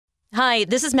Hi,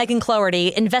 this is Megan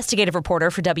Cloherty, investigative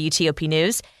reporter for WTOP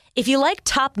News. If you like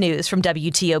top news from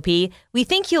WTOP, we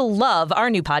think you'll love our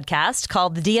new podcast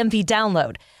called The DMV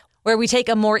Download, where we take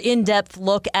a more in-depth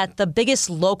look at the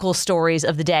biggest local stories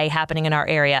of the day happening in our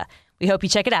area. We hope you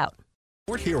check it out.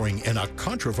 Court hearing in a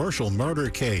controversial murder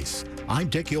case. I'm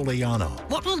Dick Iuliano.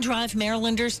 What will drive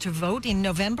Marylanders to vote in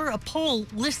November? A poll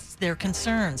lists their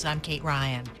concerns. I'm Kate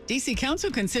Ryan. D.C. Council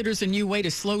considers a new way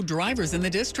to slow drivers in the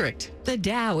district. The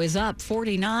Dow is up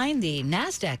 49, the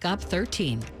NASDAQ up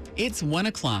 13. It's 1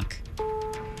 o'clock.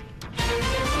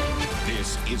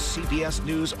 This is CBS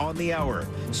News on the Hour,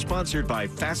 sponsored by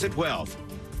Facet Wealth.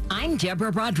 I'm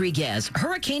Deborah Rodriguez.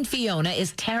 Hurricane Fiona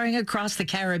is tearing across the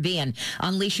Caribbean,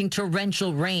 unleashing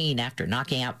torrential rain after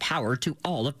knocking out power to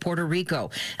all of Puerto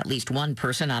Rico. At least one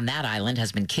person on that island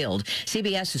has been killed.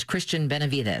 CBS's Christian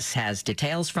Benavides has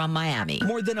details from Miami.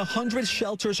 More than 100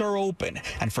 shelters are open,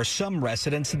 and for some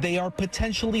residents, they are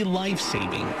potentially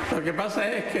life-saving.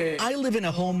 I live in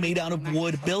a home made out of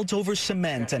wood built over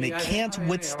cement, and it can't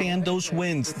withstand those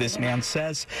winds, this man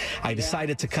says. I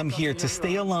decided to come here to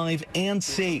stay alive and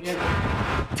safe.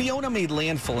 Fiona made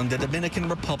landfall in the Dominican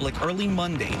Republic early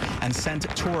Monday and sent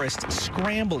tourists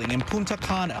scrambling in Punta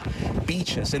Cana.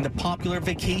 Beaches in the popular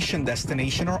vacation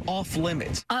destination are off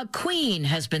limits. A queen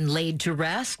has been laid to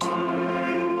rest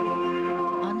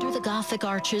under the Gothic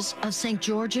arches of St.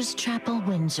 George's Chapel,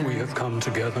 Windsor. We have come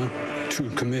together to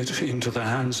commit into the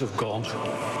hands of God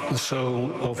the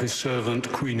soul of his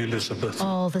servant, Queen Elizabeth.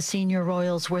 All the senior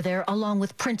royals were there, along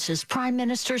with princes, prime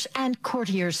ministers, and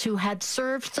courtiers who had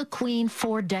served the Queen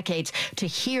for decades, to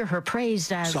hear her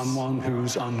praised as someone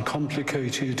whose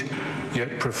uncomplicated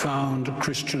yet profound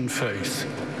Christian faith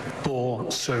bore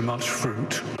so much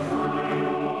fruit.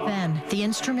 Then, the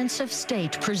instruments of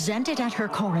state presented at her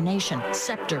coronation,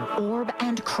 scepter, orb,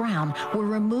 and crown, were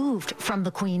removed from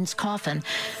the Queen's coffin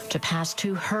to pass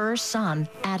to her son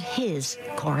at his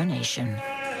coronation.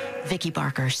 Vicky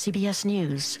Barker, CBS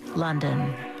News,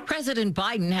 London. President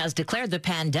Biden has declared the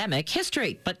pandemic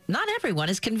history, but not everyone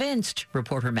is convinced.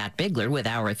 Reporter Matt Bigler with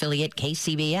our affiliate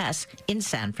KCBS in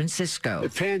San Francisco. The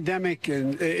pandemic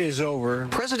is over.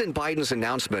 President Biden's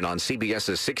announcement on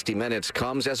CBS's 60 Minutes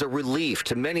comes as a relief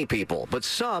to many people, but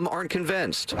some aren't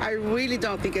convinced. I really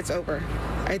don't think it's over.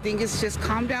 I think it's just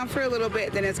calm down for a little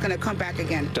bit, then it's going to come back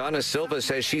again. Donna Silva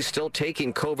says she's still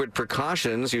taking COVID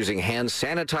precautions, using hand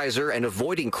sanitizer and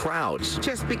avoiding crowds.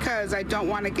 Just because I don't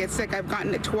want to get sick. I've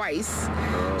gotten it twice.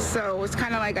 So it's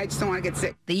kind of like I just don't want to get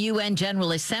sick. The UN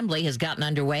General Assembly has gotten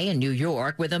underway in New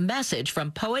York with a message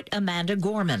from poet Amanda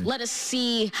Gorman. Let us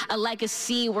see a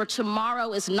legacy where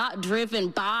tomorrow is not driven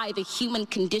by the human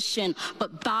condition,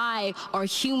 but by our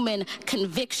human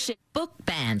conviction. Book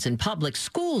bans in public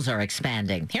schools are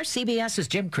expanding. Here's CBS's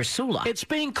Jim Krasula. It's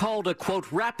being called a, quote,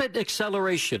 rapid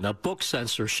acceleration of book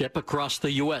censorship across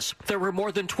the U.S. There were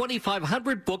more than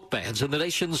 2,500 book bans in the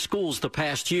nation's schools the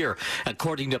past year,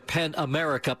 according to PEN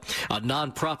America, a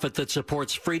nonprofit that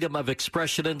supports freedom of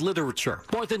expression and literature.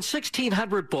 More than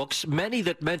 1,600 books, many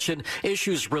that mention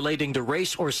issues relating to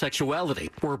race or sexuality,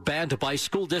 were banned by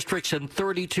school districts in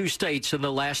 32 states in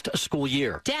the last school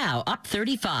year. Dow up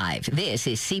 35. This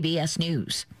is CBS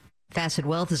News. Facet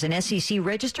Wealth is an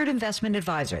SEC-registered investment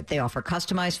advisor. They offer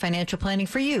customized financial planning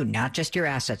for you, not just your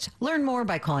assets. Learn more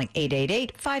by calling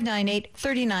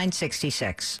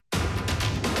 888-598-3966.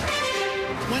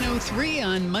 103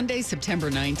 on Monday, September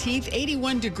 19th.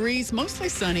 81 degrees, mostly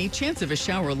sunny. Chance of a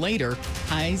shower later.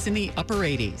 Highs in the upper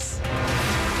 80s.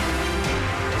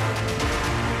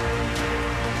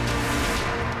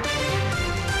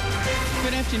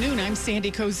 Good afternoon. I'm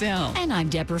Sandy Kozel. And I'm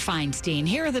Deborah Feinstein.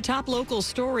 Here are the top local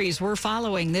stories we're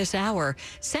following this hour.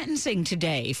 Sentencing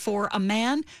today for a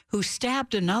man who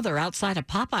stabbed another outside a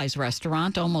Popeyes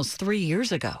restaurant almost 3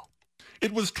 years ago.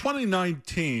 It was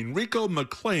 2019. Rico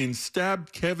McLean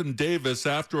stabbed Kevin Davis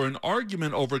after an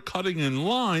argument over cutting in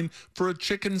line for a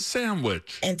chicken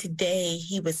sandwich. And today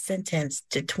he was sentenced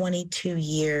to 22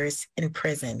 years in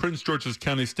prison. Prince George's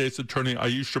County State's Attorney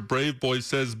Aisha Braveboy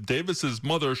says Davis's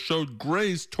mother showed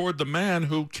grace toward the man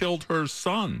who killed her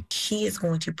son. She is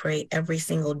going to pray every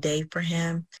single day for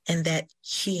him, and that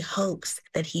she hopes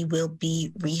that he will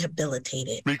be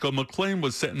rehabilitated. Rico McLean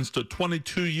was sentenced to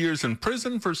 22 years in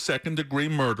prison for second-degree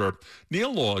murder.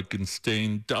 Neil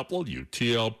Augenstein,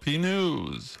 WTLP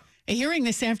News. A hearing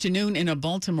this afternoon in a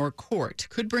Baltimore court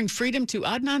could bring freedom to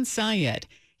Adnan Syed.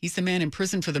 He's the man in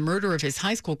prison for the murder of his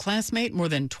high school classmate more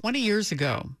than 20 years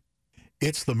ago.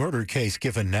 It's the murder case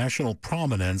given national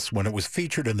prominence when it was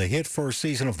featured in the hit first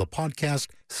season of the podcast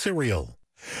Serial.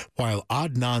 While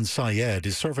Adnan Syed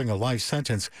is serving a life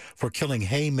sentence for killing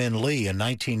Hae Min Lee in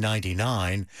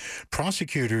 1999,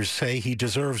 prosecutors say he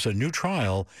deserves a new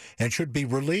trial and should be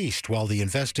released while the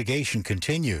investigation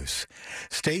continues.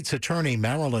 State's Attorney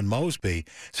Marilyn Mosby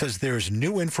says there's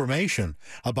new information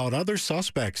about other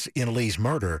suspects in Lee's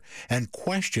murder and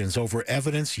questions over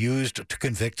evidence used to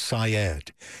convict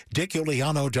Syed. Dick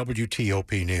Iuliano,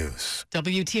 WTOP News.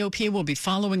 WTOP will be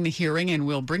following the hearing and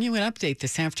will bring you an update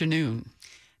this afternoon.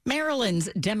 Maryland's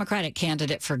Democratic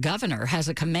candidate for governor has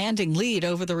a commanding lead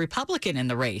over the Republican in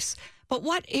the race. But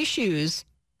what issues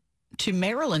do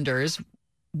Marylanders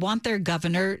want their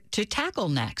governor to tackle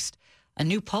next? A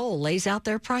new poll lays out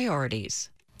their priorities.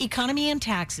 Economy and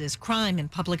taxes, crime and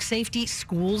public safety,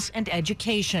 schools and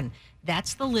education.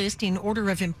 That's the list in order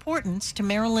of importance to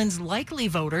Maryland's likely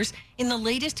voters in the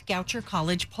latest Goucher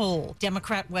College poll.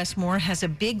 Democrat Wes Moore has a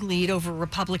big lead over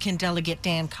Republican delegate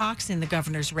Dan Cox in the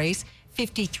governor's race,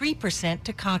 53%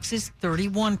 to Cox's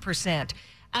 31%.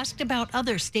 Asked about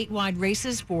other statewide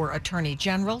races for Attorney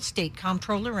General, State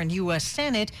Comptroller, and U.S.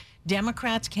 Senate,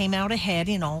 Democrats came out ahead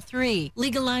in all three.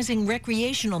 Legalizing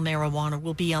recreational marijuana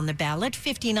will be on the ballot.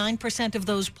 59% of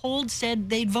those polled said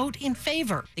they'd vote in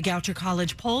favor. The Goucher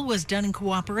College poll was done in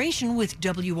cooperation with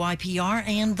WYPR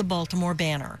and the Baltimore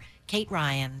Banner. Kate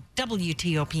Ryan,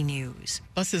 WTOP News.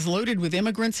 Buses loaded with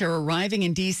immigrants are arriving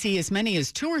in D.C. as many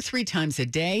as 2 or 3 times a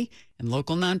day, and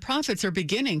local nonprofits are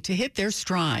beginning to hit their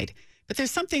stride. But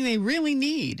there's something they really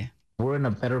need. We're in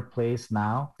a better place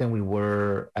now than we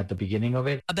were at the beginning of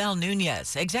it. Abel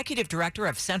Nunez, executive director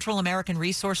of Central American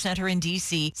Resource Center in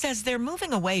D.C., says they're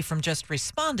moving away from just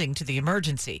responding to the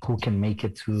emergency. Who can make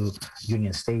it to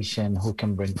Union Station? Who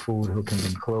can bring food? Who can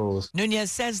bring clothes?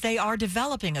 Nunez says they are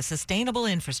developing a sustainable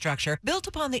infrastructure built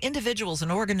upon the individuals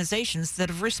and organizations that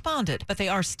have responded, but they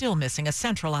are still missing a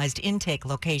centralized intake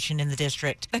location in the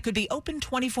district that could be open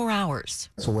 24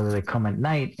 hours. So whether they come at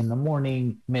night, in the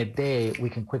morning, midday, we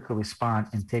can quickly respond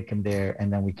and take them there,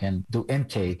 and then we can do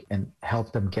intake and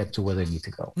help them get to where they need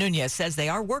to go. Nunez says they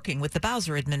are working with the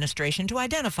Bowser administration to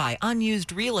identify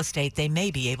unused real estate they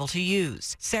may be able to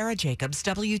use. Sarah Jacobs,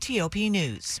 WTOP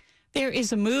News. There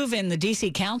is a move in the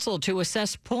D.C. Council to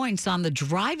assess points on the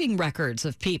driving records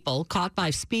of people caught by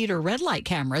speed or red light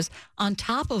cameras on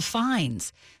top of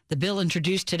fines. The bill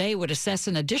introduced today would assess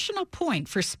an additional point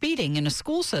for speeding in a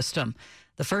school system.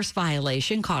 The first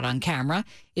violation caught on camera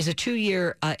is a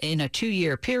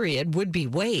 2-year period would be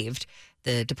waived.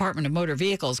 The Department of Motor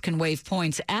Vehicles can waive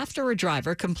points after a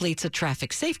driver completes a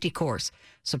traffic safety course.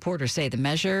 Supporters say the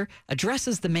measure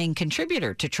addresses the main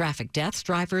contributor to traffic deaths,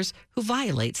 drivers who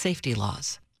violate safety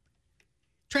laws.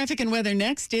 Traffic and weather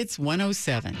next, it's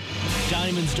 107.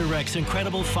 Diamonds Direct's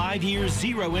incredible 5-year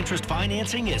zero-interest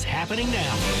financing is happening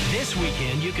now. This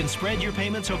weekend, you can spread your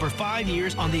payments over 5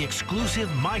 years on the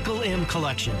exclusive Michael M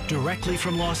collection, directly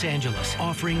from Los Angeles,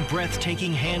 offering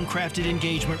breathtaking handcrafted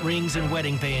engagement rings and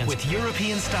wedding bands with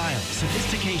European style,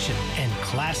 sophistication, and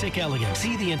classic elegance.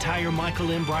 See the entire Michael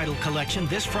M bridal collection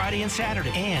this Friday and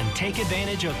Saturday, and take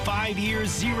advantage of 5 years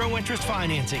zero-interest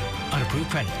financing on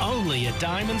approved credit only at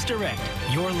Diamonds Direct.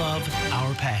 Your love,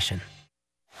 our passion.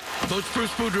 Coach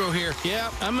Bruce Boudreau here. Yeah,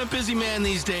 I'm a busy man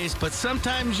these days, but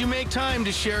sometimes you make time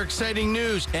to share exciting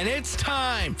news. And it's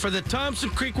time for the Thompson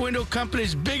Creek Window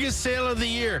Company's biggest sale of the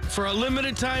year. For a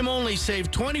limited time only, save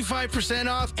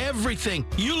 25% off everything.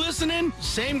 You listening?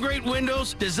 Same great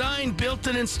windows, designed, built,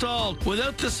 and installed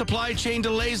without the supply chain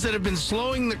delays that have been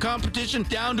slowing the competition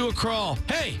down to a crawl.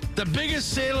 Hey, the biggest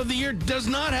sale of the year does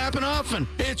not happen often.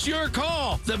 It's your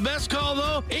call. The best call,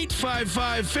 though,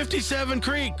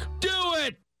 855-57-CREEK. Do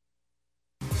it!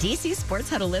 DC Sports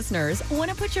Huddle listeners, want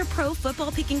to put your pro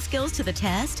football picking skills to the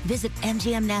test? Visit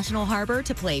MGM National Harbor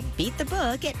to play Beat the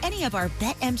Book at any of our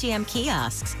BetMGM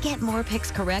kiosks. Get more picks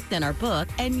correct than our book,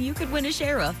 and you could win a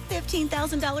share of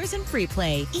 $15,000 in free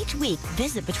play. Each week,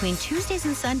 visit between Tuesdays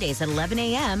and Sundays at 11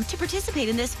 a.m. to participate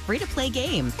in this free-to-play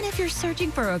game. And if you're searching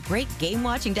for a great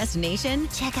game-watching destination,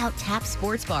 check out Tap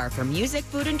Sports Bar for music,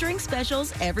 food, and drink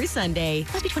specials every Sunday.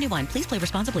 Must be 21. Please play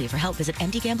responsibly. For help, visit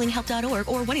mdgamblinghelp.org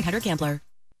or 1-800-GAMBLER.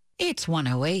 It's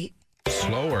 108.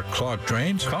 Slow or clogged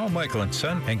drains? Call Michael &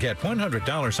 Son and get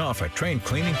 $100 off a drain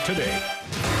cleaning today.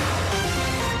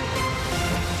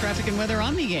 Traffic and weather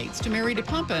on the 8s to Mary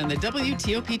DePompa in the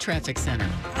WTOP Traffic Center.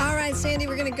 All right, Sandy,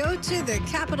 we're going to go to the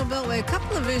Capitol Beltway. A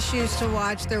couple of issues to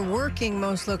watch. They're working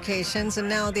most locations, and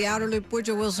now the outer loop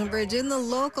Woodrow Wilson Bridge in the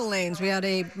local lanes. We had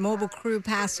a mobile crew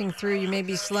passing through. You may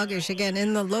be sluggish. Again,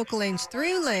 in the local lanes,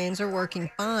 3 lanes are working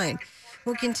fine.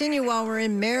 We'll continue while we're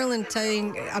in Maryland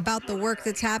telling about the work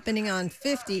that's happening on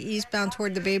 50 eastbound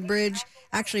toward the Bay Bridge.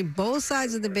 Actually, both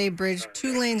sides of the Bay Bridge,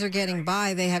 2 lanes are getting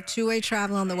by. They have two-way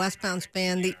travel on the westbound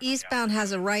span. The eastbound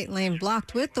has a right lane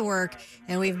blocked with the work,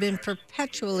 and we've been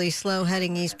perpetually slow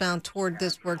heading eastbound toward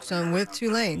this work zone with 2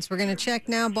 lanes. We're going to check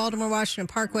now Baltimore-Washington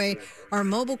Parkway. Our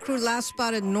mobile crew last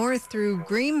spotted north through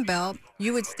Greenbelt.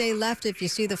 You would stay left if you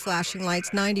see the flashing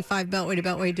lights. 95 Beltway to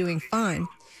Beltway doing fine.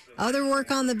 Other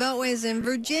work on the beltways in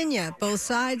Virginia. Both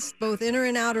sides, both inner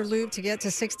and outer loop to get to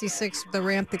 66, the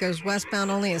ramp that goes westbound,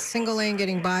 only a single lane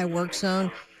getting by, work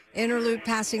zone. Inner loop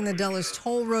passing the Dulles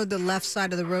Toll Road, the left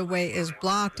side of the roadway is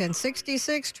blocked. And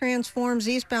 66 transforms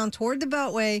eastbound toward the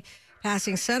beltway,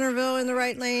 passing Centerville in the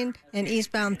right lane and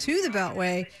eastbound to the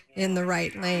beltway in the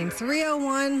right lane.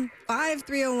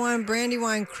 5301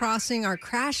 Brandywine Crossing. Our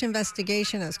crash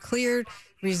investigation has cleared.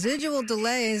 Residual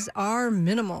delays are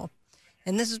minimal.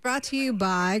 And this is brought to you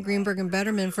by Greenberg &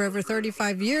 Betterman. For over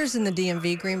 35 years in the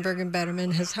DMV, Greenberg &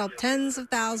 Betterman has helped tens of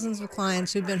thousands of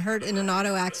clients who've been hurt in an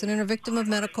auto accident or victim of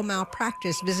medical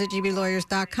malpractice. Visit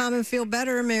gblawyers.com and feel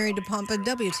better. Married to Pump and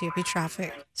WTOP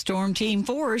Traffic. Storm Team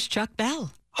 4's Chuck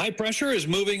Bell. High pressure is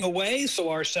moving away, so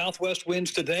our southwest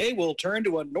winds today will turn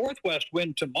to a northwest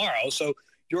wind tomorrow. So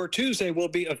your Tuesday will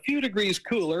be a few degrees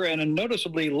cooler and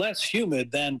noticeably less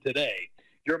humid than today.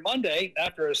 Your Monday,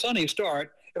 after a sunny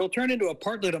start, it'll turn into a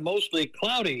partly to mostly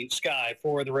cloudy sky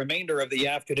for the remainder of the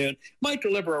afternoon. Might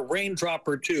deliver a raindrop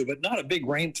or two, but not a big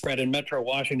rain threat in Metro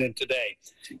Washington today.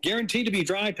 Guaranteed to be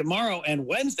dry tomorrow and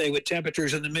Wednesday with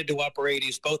temperatures in the mid to upper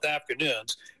 80s both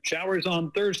afternoons. Showers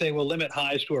on Thursday will limit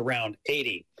highs to around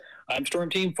 80. I'm Storm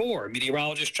Team 4,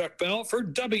 meteorologist Chuck Bell for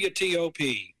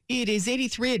WTOP. It is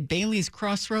 83 at Bailey's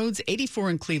Crossroads,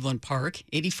 84 in Cleveland Park,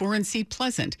 84 in Seat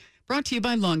Pleasant. Brought to you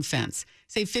by Long Fence.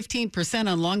 Save 15%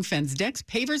 on Long Fence decks,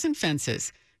 pavers, and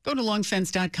fences. Go to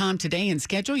longfence.com today and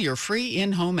schedule your free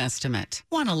in-home estimate.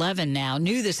 111 now.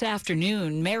 New this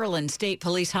afternoon, Maryland State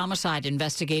Police homicide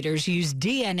investigators used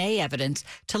DNA evidence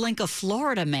to link a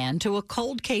Florida man to a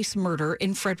cold case murder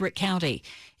in Frederick County.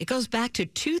 It goes back to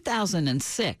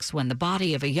 2006 when the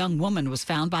body of a young woman was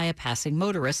found by a passing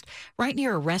motorist right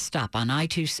near a rest stop on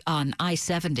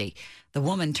I-70. The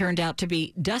woman turned out to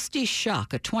be Dusty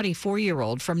Shuck, a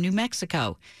 24-year-old from New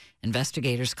Mexico.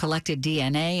 Investigators collected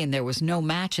DNA, and there was no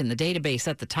match in the database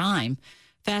at the time.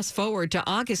 Fast forward to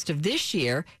August of this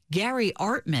year, Gary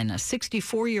Artman, a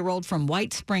 64-year-old from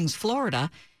White Springs, Florida,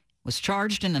 was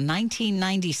charged in a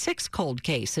 1996 cold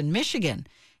case in Michigan.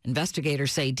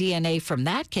 Investigators say DNA from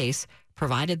that case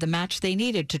provided the match they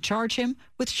needed to charge him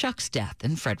with Shuck's death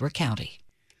in Frederick County.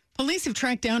 Police have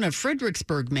tracked down a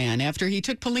Fredericksburg man after he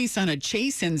took police on a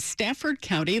chase in Stafford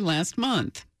County last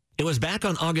month. It was back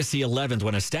on August the 11th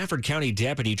when a Stafford County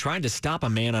deputy tried to stop a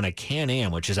man on a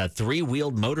Can-Am, which is a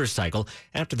 3-wheeled motorcycle,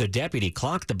 after the deputy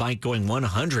clocked the bike going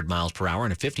 100 miles per hour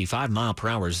in a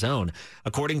 55-mile-per-hour zone.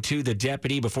 According to the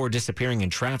deputy, before disappearing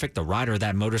in traffic, the rider of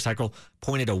that motorcycle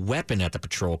pointed a weapon at the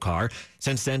patrol car.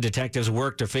 Since then, detectives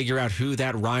worked to figure out who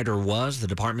that rider was. The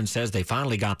department says they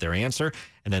finally got their answer,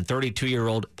 and then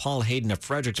 32-year-old Paul Hayden of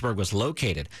Fredericksburg was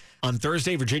located. On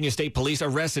Thursday, Virginia State Police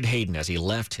arrested Hayden as he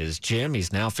left his gym.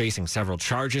 He's now facing several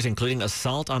charges, including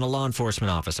assault on a law enforcement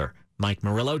officer. Mike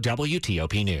Murillo,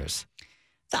 WTOP News.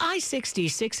 The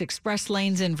I-66 express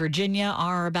lanes in Virginia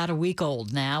are about a week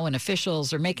old now, and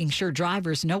officials are making sure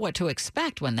drivers know what to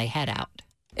expect when they head out.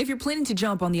 If you're planning to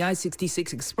jump on the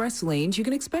I-66 express lanes, you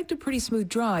can expect a pretty smooth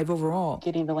drive overall.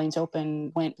 Getting the lanes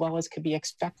open went well as could be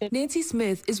expected. Nancy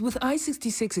Smith is with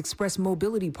I-66 Express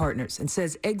Mobility Partners and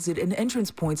says exit and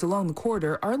entrance points along the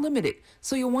corridor are limited,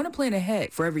 so you'll want to plan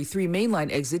ahead. For every 3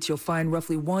 mainline exits, you'll find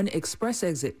roughly 1 express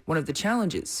exit. One of the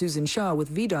challenges, Susan Shaw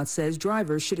with VDOT says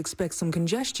drivers should expect some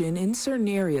congestion in certain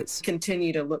areas.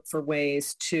 Continue to look for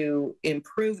ways to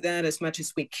improve that as much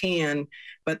as we can,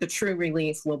 but the true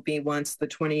relief will be once the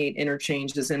 28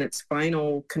 interchange is in its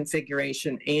final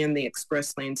configuration and the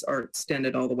express lanes are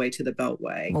extended all the way to the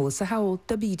Beltway. Melissa Howell,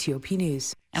 WTOP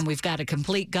News. And we've got a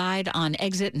complete guide on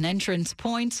exit and entrance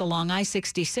points along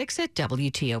I-66 at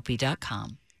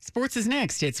WTOP.com. Sports is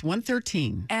next. It's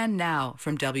 1:13. And now,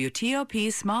 from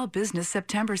WTOP's Small Business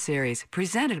September Series,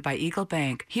 presented by Eagle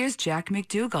Bank, here's Jack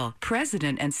McDougall,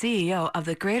 President and CEO of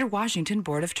the Greater Washington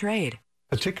Board of Trade.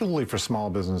 Particularly for small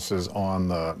businesses on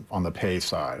the pay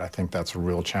side. I think that's a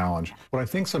real challenge. What I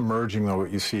think is emerging, though,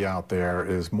 what you see out there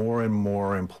is more and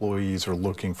more employees are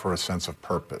looking for a sense of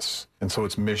purpose. And so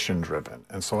it's mission driven.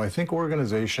 And so I think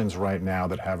organizations right now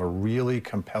that have a really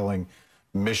compelling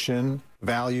mission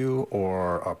value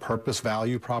or a purpose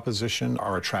value proposition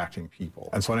are attracting people.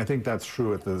 And so I think that's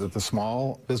true at the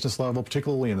small business level,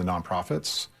 particularly in the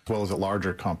nonprofits, as well as at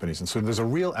larger companies. And so there's a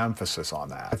real emphasis on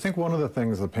that. I think one of the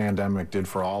things the pandemic did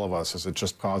for all of us is it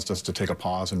just caused us to take a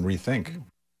pause and rethink.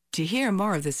 To hear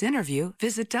more of this interview,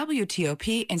 visit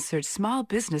WTOP and search Small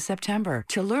Business September.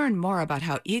 To learn more about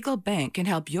how Eagle Bank can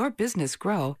help your business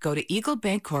grow, go to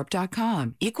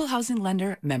eaglebankcorp.com. Equal housing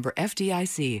lender, member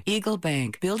FDIC. Eagle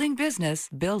Bank, building business,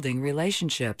 building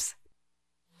relationships.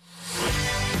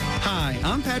 Hi,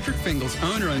 I'm Patrick Fingles,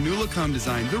 owner of New Look Home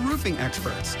Design, the roofing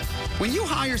experts. When you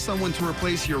hire someone to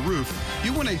replace your roof,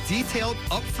 you want a detailed,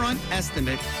 upfront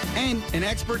estimate and an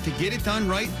expert to get it done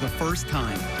right the first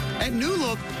time. At New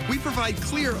Look, we provide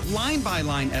clear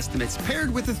line-by-line estimates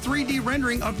paired with a 3D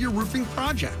rendering of your roofing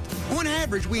project. On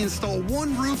average, we install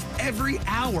one roof every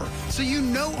hour, so you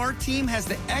know our team has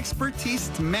the expertise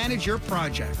to manage your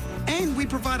project. And we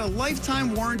provide a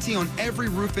lifetime warranty on every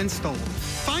roof installed.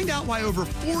 Find out why over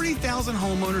 40,000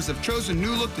 homeowners have chosen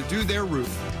New Look to do their roof.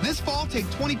 This fall, take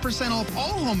 20% off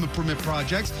all home improvement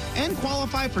projects and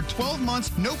qualify for 12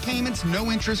 months, no payments,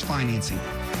 no interest financing.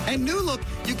 At New Look,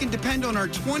 you can depend on our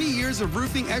 20 years of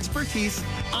roofing expertise,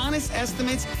 honest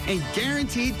estimates, and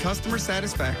guaranteed customer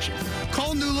satisfaction.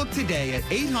 Call New Look today at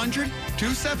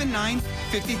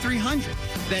 800-279-5300.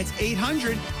 That's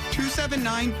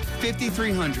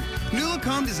 800-279-5300.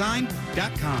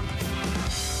 NewLookHomeDesign.com.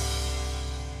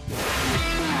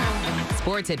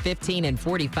 Sports at 15 and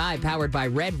 45, powered by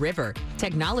Red River.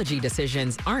 Technology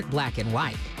decisions aren't black and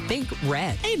white. Think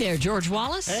red. Hey there, George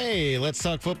Wallace. Hey, let's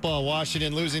talk football.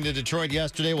 Washington losing to Detroit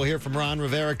yesterday. We'll hear from Ron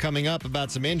Rivera coming up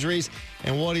about some injuries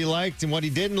and what he liked and what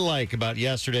he didn't like about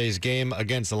yesterday's game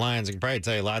against the Lions. I can probably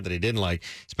tell you a lot that he didn't like,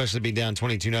 especially being down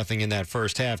 22-0 in that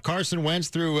first half. Carson Wentz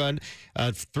threw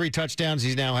 3 touchdowns.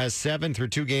 He now has 7 through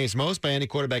 2 games, most by any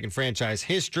quarterback in franchise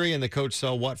history. And the coach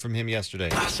saw what from him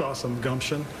yesterday? I saw some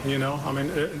gumption, you know. I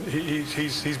mean,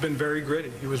 he's been very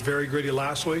gritty. He was very gritty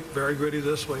last week, very gritty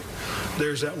this week.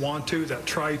 There's that want to, that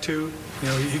try to. You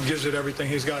know, he gives it everything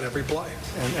he's got every play.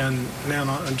 And man,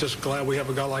 I'm just glad we have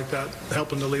a guy like that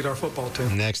helping to lead our football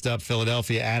team. Next up,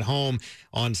 Philadelphia at home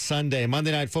on Sunday.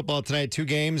 Monday Night Football tonight, 2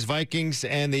 games, Vikings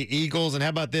and the Eagles. And how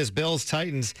about this,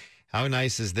 Bills-Titans? How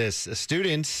nice is this?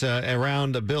 Students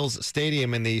around the Bills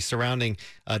Stadium and the surrounding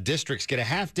districts get a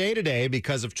half day today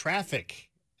because of traffic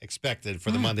expected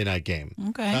for the Monday night game.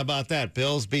 Okay. How about that?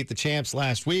 Bills beat the champs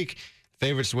last week.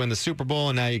 Favorites to win the Super Bowl,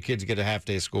 and now your kids get a half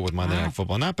day of school with Monday Night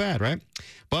Football. Not bad, right?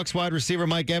 Bucs wide receiver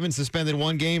Mike Evans suspended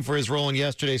 1 game for his role in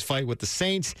yesterday's fight with the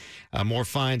Saints. More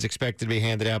fines expected to be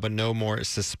handed out, but no more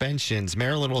suspensions.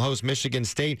 Maryland will host Michigan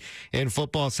State in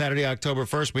football Saturday, October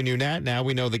 1st. We knew that. Now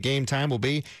we know the game time will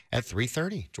be at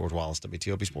 3:30. George Wallace,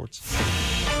 WTOP Sports.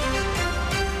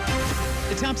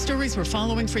 The top stories we're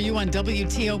following for you on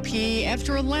WTOP.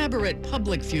 After elaborate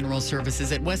public funeral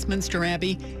services at Westminster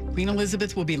Abbey, Queen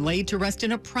Elizabeth will be laid to rest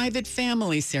in a private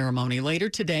family ceremony later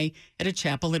today at a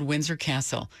chapel at Windsor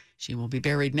Castle. She will be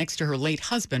buried next to her late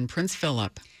husband, Prince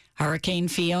Philip. Hurricane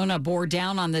Fiona bore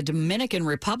down on the Dominican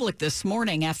Republic this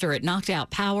morning after it knocked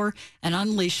out power and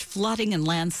unleashed flooding and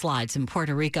landslides in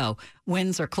Puerto Rico.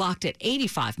 Winds are clocked at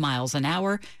 85 miles an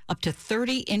hour. Up to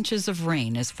 30 inches of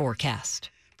rain is forecast.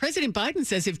 President Biden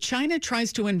says if China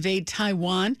tries to invade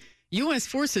Taiwan, U.S.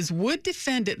 forces would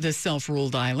defend the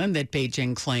self-ruled island that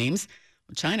Beijing claims.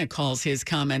 China calls his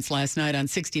comments last night on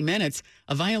 60 Minutes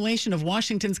a violation of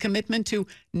Washington's commitment to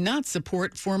not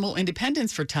support formal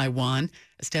independence for Taiwan,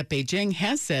 a step Beijing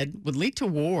has said would lead to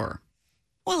war.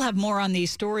 We'll have more on these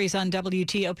stories on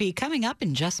WTOP coming up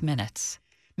in just minutes.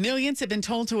 Millions have been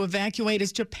told to evacuate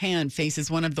as Japan faces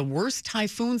one of the worst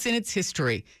typhoons in its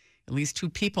history. At least 2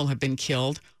 people have been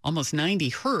killed, almost 90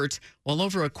 hurt, while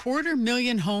over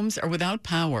 250,000 homes are without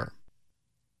power.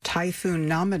 Typhoon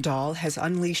Namadal has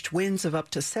unleashed winds of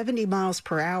up to 70 miles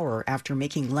per hour after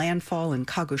making landfall in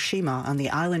Kagoshima on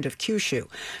the island of Kyushu.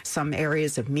 Some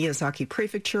areas of Miyazaki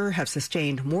Prefecture have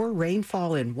sustained more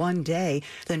rainfall in one day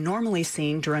than normally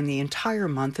seen during the entire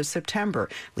month of September,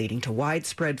 leading to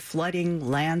widespread flooding,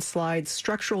 landslides,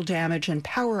 structural damage, and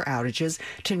power outages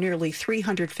to nearly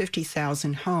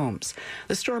 350,000 homes.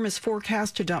 The storm is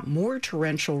forecast to dump more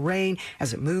torrential rain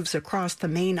as it moves across the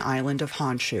main island of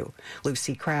Honshu.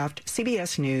 Lucy Kraft,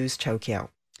 CBS News, Tokyo.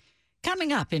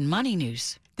 Coming up in Money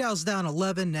News. Dow's down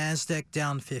 11, NASDAQ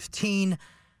down 15.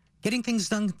 Getting things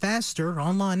done faster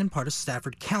online in part of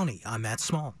Stafford County. I'm Matt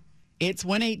Small. It's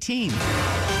 1:18.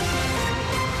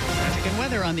 Traffic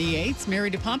and weather on the 8th. Mary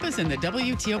DePompas in the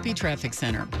WTOP Traffic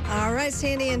Center. All right,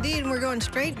 Sandy, indeed. We're going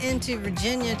straight into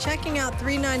Virginia. Checking out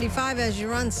 395 as you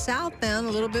run southbound. A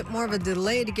little bit more of a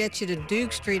delay to get you to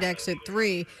Duke Street, exit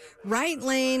 3. Right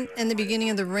lane and the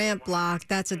beginning of the ramp block.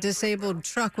 That's a disabled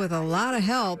truck with a lot of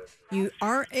help. You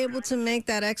are able to make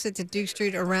that exit to Duke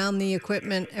Street around the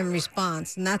equipment and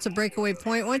response. And that's a breakaway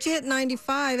point. Once you hit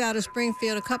 95 out of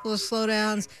Springfield, a couple of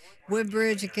slowdowns.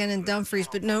 Woodbridge, again in Dumfries,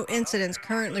 but no incidents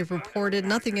currently reported.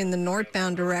 Nothing in the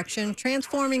northbound direction.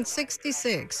 Transforming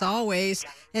 66 always.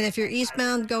 And if you're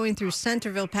eastbound going through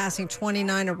Centerville, passing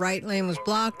 29, a right lane was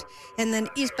blocked. And then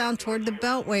eastbound toward the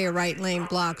Beltway, a right lane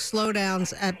blocked.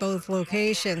 Slowdowns at both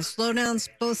locations. Slowdowns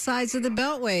both sides of the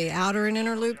Beltway, outer and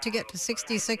inner loop to get to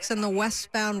 66 and the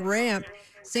westbound ramp.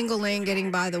 Single lane getting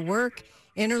by the work.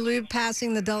 Inner loop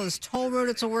passing the Dulles Toll Road.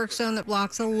 It's a work zone that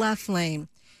blocks a left lane.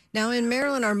 Now in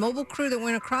Maryland, our mobile crew that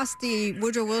went across the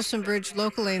Woodrow Wilson Bridge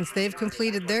local lanes, they've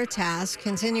completed their task.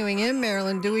 Continuing in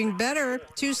Maryland, doing better.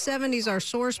 270's our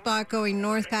sore spot going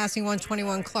north, passing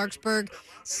 121 Clarksburg.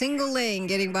 Single lane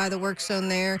getting by the work zone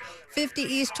there. 50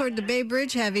 east toward the Bay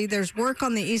Bridge heavy. There's work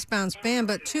on the eastbound span,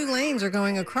 but 2 lanes are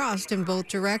going across in both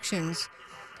directions.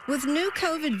 With new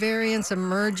COVID variants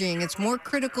emerging, it's more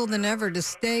critical than ever to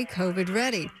stay COVID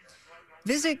ready.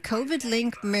 Visit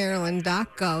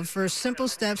covidlinkmaryland.gov for simple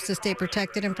steps to stay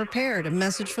protected and prepared. A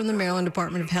message from the Maryland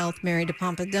Department of Health. Mary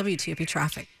DePompa, WTOP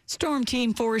Traffic. Storm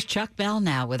Team 4's Chuck Bell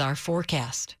now with our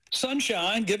forecast.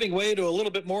 Sunshine giving way to a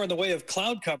little bit more in the way of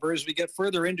cloud cover as we get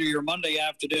further into your Monday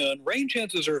afternoon. Rain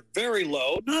chances are very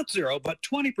low, not 0, but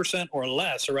 20% or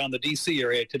less around the D.C.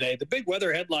 area today. The big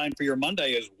weather headline for your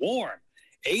Monday is warm.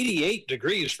 88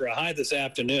 degrees for a high this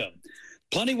afternoon.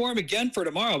 Plenty warm again for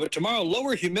tomorrow, but tomorrow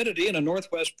lower humidity and a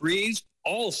northwest breeze.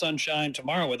 All sunshine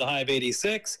tomorrow with a high of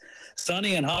 86.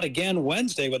 Sunny and hot again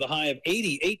Wednesday with a high of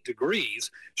 88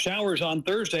 degrees. Showers on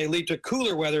Thursday lead to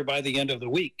cooler weather by the end of the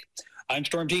week. I'm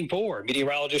Storm Team 4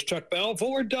 meteorologist Chuck Bell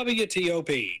for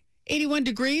WTOP. 81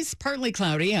 degrees, partly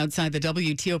cloudy outside the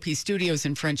WTOP studios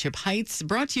in Friendship Heights.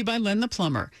 Brought to you by Len the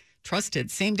Plumber. Trusted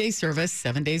same-day service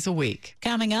 7 days a week.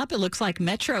 Coming up, it looks like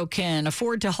Metro can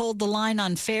afford to hold the line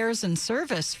on fares and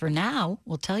service for now.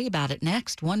 We'll tell you about it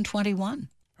next, 1:21.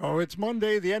 Oh, it's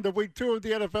Monday, the end of week 2 of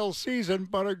the NFL season,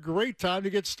 but a great time to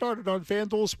get started on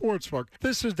FanDuel Sportsbook.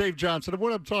 This is Dave Johnson, and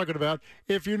what I'm talking about,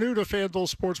 if you're new to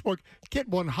FanDuel Sportsbook, get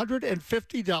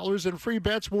 $150 in free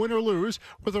bets, win or lose,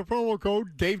 with the promo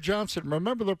code Dave Johnson.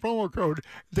 Remember the promo code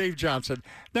Dave Johnson.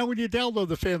 Now, when you download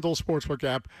the FanDuel Sportsbook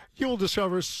app, you'll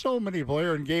discover so many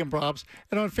player and game props,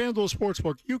 and on FanDuel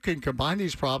Sportsbook, you can combine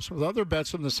these props with other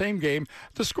bets from the same game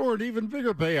to score an even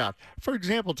bigger payout. For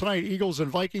example, tonight, Eagles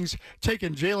and Vikings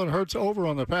taking Jalen Hurts over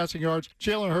on the passing yards.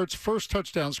 Jalen Hurts' first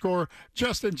touchdown score.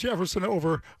 Justin Jefferson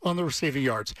over on the receiving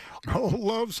yards. Oh,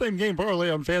 love same game parlay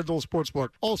on FanDuel Sportsbook.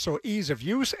 Also, ease of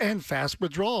use and fast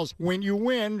withdrawals. When you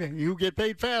win, you get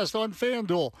paid fast on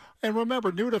FanDuel. And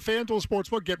remember, new to FanDuel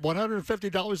Sportsbook, get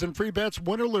 $150 in free bets,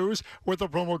 win or lose, with the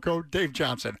promo code Dave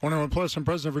Johnson. 101 Plus in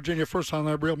President Virginia, first time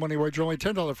real money wager, only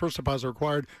 $10 first deposit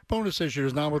required. Bonus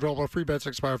issues, non-withdrawable free bets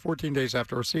expire 14 days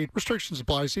after receipt. Restrictions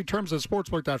apply. See terms at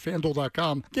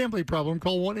sportsbook.fanduel.com. Gambling problem,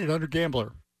 call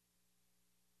 1-800-GAMBLER.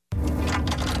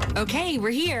 Okay,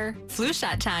 we're here. Flu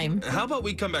shot time. How about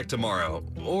we come back tomorrow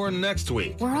or next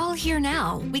week? We're all here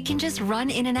now. We can just run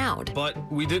in and out. But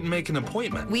we didn't make an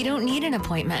appointment. We don't need an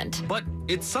appointment. But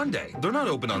it's Sunday. They're not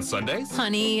open on Sundays.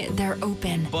 Honey, they're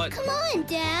open. But come on,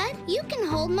 Dad. You can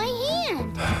hold my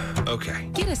hand. Okay.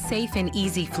 Get a safe and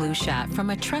easy flu shot from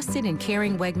a trusted and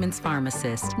caring Wegmans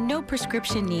pharmacist. No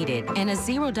prescription needed and a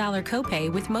 $0 copay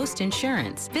with most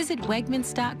insurance. Visit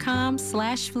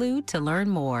Wegmans.com/flu to learn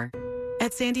more.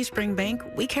 At Sandy Spring Bank,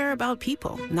 we care about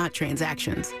people, not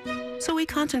transactions. So we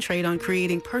concentrate on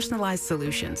creating personalized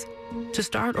solutions to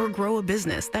start or grow a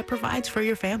business that provides for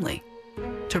your family,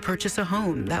 to purchase a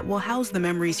home that will house the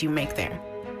memories you make there,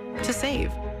 to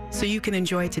save so you can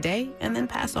enjoy today and then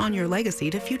pass on your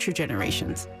legacy to future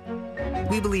generations.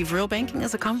 We believe real banking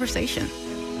is a conversation.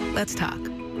 Let's talk.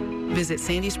 Visit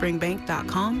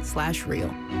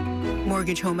sandyspringbank.com/real.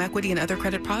 Mortgage, home equity, and other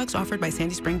credit products offered by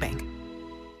Sandy Spring Bank.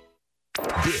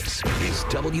 This is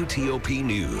WTOP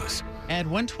News. At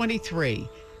 1:23,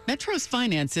 Metro's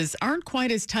finances aren't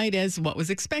quite as tight as what was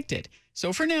expected.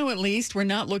 So for now, at least, we're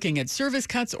not looking at service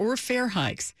cuts or fare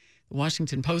hikes. The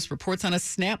Washington Post reports on a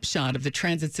snapshot of the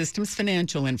transit system's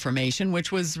financial information,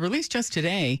 which was released just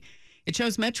today. It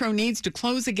shows Metro needs to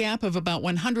close a gap of about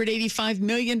 $185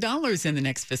 million in the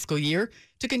next fiscal year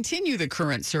to continue the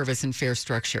current service and fare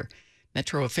structure.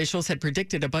 Metro officials had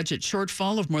predicted a budget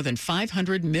shortfall of more than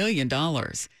 $500 million.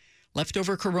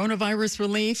 Leftover coronavirus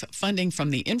relief, funding from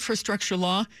the infrastructure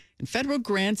law, and federal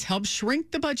grants help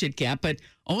shrink the budget gap, but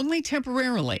only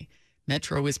temporarily.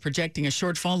 Metro is projecting a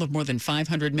shortfall of more than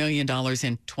 $500 million in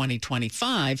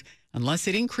 2025 unless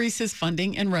it increases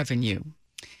funding and revenue.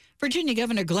 Virginia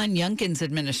Governor Glenn Youngkin's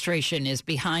administration is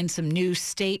behind some new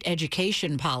state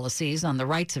education policies on the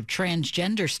rights of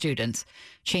transgender students.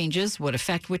 Changes would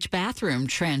affect which bathroom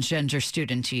transgender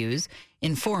students use,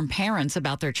 inform parents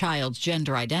about their child's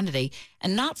gender identity,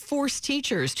 and not force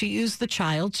teachers to use the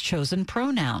child's chosen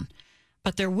pronoun.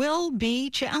 But there will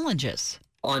be challenges.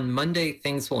 On Monday,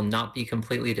 things will not be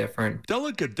completely different.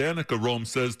 Delegate Danica Rome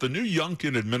says the new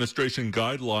Youngkin administration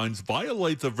guidelines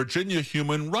violate the Virginia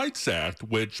Human Rights Act,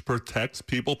 which protects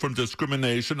people from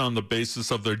discrimination on the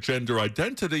basis of their gender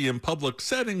identity in public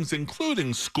settings,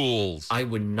 including schools. I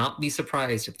would not be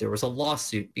surprised if there was a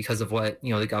lawsuit because of what,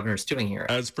 the governor's doing here.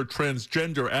 As for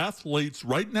transgender athletes,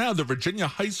 right now the Virginia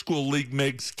High School League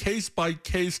makes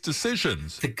case-by-case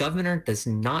decisions. The governor does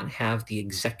not have the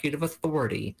executive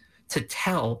authority to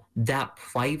tell that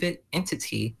private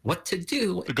entity what to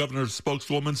do. The governor's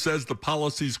spokeswoman says the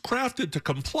policy's crafted to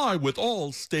comply with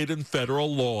all state and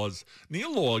federal laws.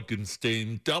 Neil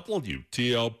Augenstein,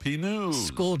 WTOP News.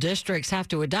 School districts have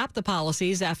to adopt the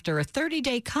policies after a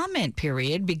 30-day comment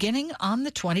period beginning on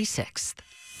the 26th.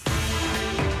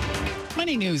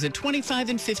 Money news at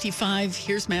 25 and 55.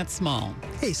 Here's Matt Small.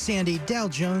 Hey, Sandy. Dow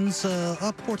Jones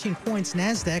up 14 points.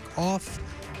 NASDAQ off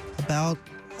about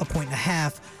 1.5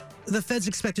 points. The Fed's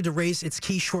expected to raise its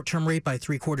key short-term rate by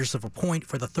 0.75 points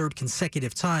for the third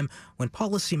consecutive time when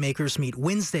policymakers meet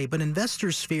Wednesday, but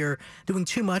investors fear doing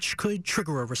too much could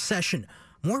trigger a recession.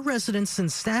 More residents in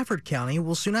Stafford County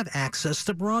will soon have access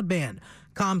to broadband.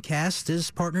 Comcast is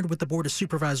partnered with the Board of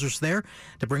Supervisors there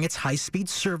to bring its high-speed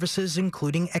services,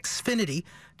 including Xfinity,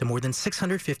 to more than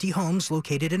 650 homes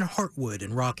located in Hartwood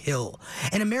and Rock Hill.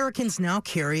 And Americans now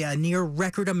carry a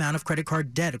near-record amount of credit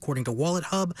card debt. According to Wallet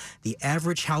Hub, the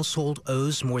average household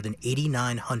owes more than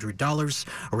 $8,900.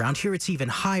 Around here, it's even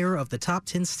higher. Of the top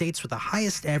 10 states with the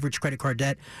highest average credit card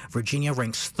debt, Virginia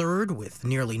ranks third with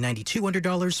nearly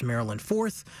 $9,200, Maryland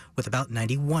fourth with about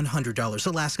 $9,100.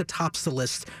 Alaska tops the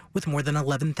list with more than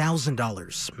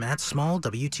 $11,000. Matt Small,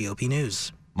 WTOP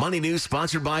News. Money News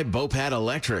sponsored by Bopat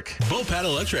Electric. Bopat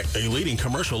Electric, a leading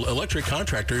commercial electric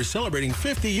contractor, is celebrating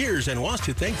 50 years and wants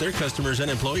to thank their customers and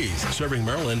employees. Serving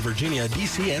Maryland, Virginia,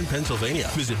 D.C., and Pennsylvania.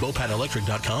 Visit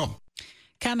BopatElectric.com.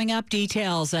 Coming up,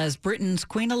 details as Britain's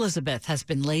Queen Elizabeth has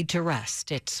been laid to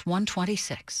rest. It's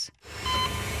 1:26.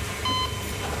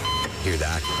 Hear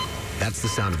that? That's the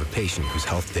sound of a patient whose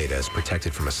health data is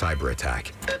protected from a cyber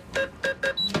attack.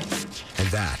 And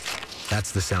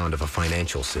that's the sound of a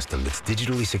financial system that's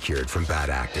digitally secured from bad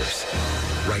actors.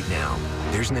 Right now,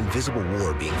 there's an invisible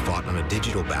war being fought on a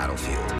digital battlefield.